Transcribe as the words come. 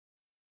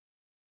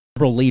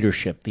liberal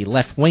leadership, the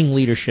left-wing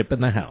leadership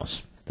in the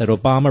House that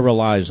Obama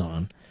relies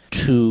on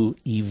to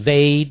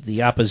evade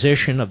the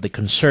opposition of the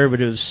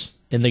conservatives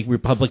in the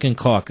Republican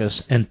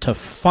caucus and to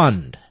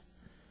fund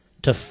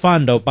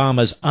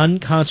Obama's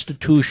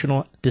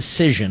unconstitutional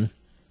decision,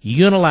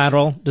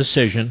 unilateral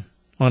decision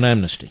on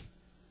amnesty.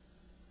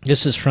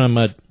 This is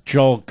from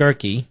Joel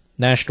Gerke,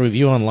 National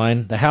Review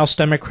Online. The House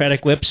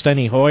Democratic Whip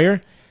Steny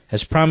Hoyer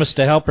has promised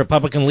to help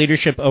Republican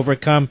leadership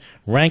overcome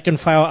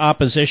rank-and-file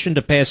opposition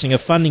to passing a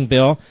funding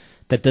bill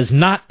that does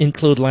not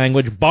include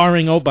language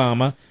barring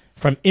Obama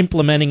from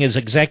implementing his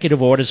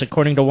executive orders,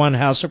 according to one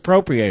House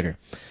appropriator.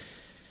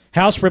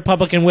 House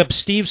Republican Whip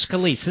Steve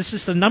Scalise. This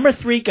is the number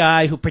 3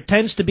 guy who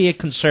pretends to be a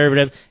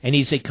conservative, and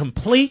he's a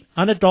complete,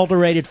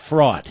 unadulterated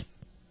fraud.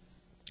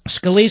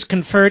 Scalise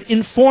conferred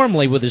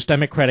informally with his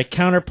Democratic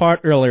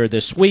counterpart earlier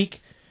this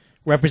week.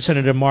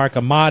 Representative Mark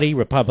Amati,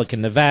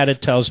 Republican Nevada,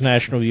 tells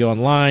National Review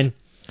Online.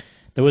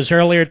 There was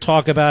earlier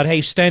talk about, hey,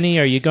 Steny,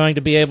 are you going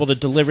to be able to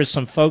deliver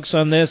some folks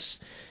on this?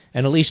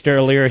 And at least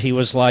earlier he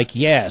was like,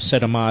 yeah,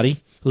 said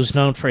Amati, who's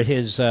known for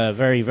his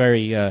very,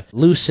 very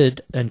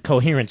lucid and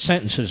coherent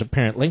sentences,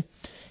 apparently.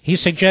 He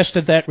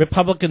suggested that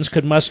Republicans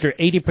could muster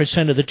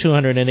 80% of the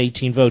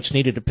 218 votes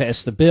needed to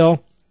pass the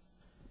bill.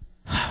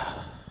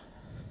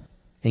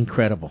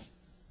 Incredible.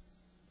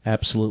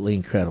 Absolutely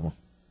incredible.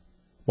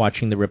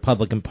 Watching the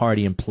Republican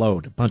Party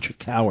implode. A bunch of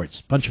cowards.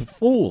 A bunch of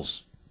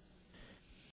fools.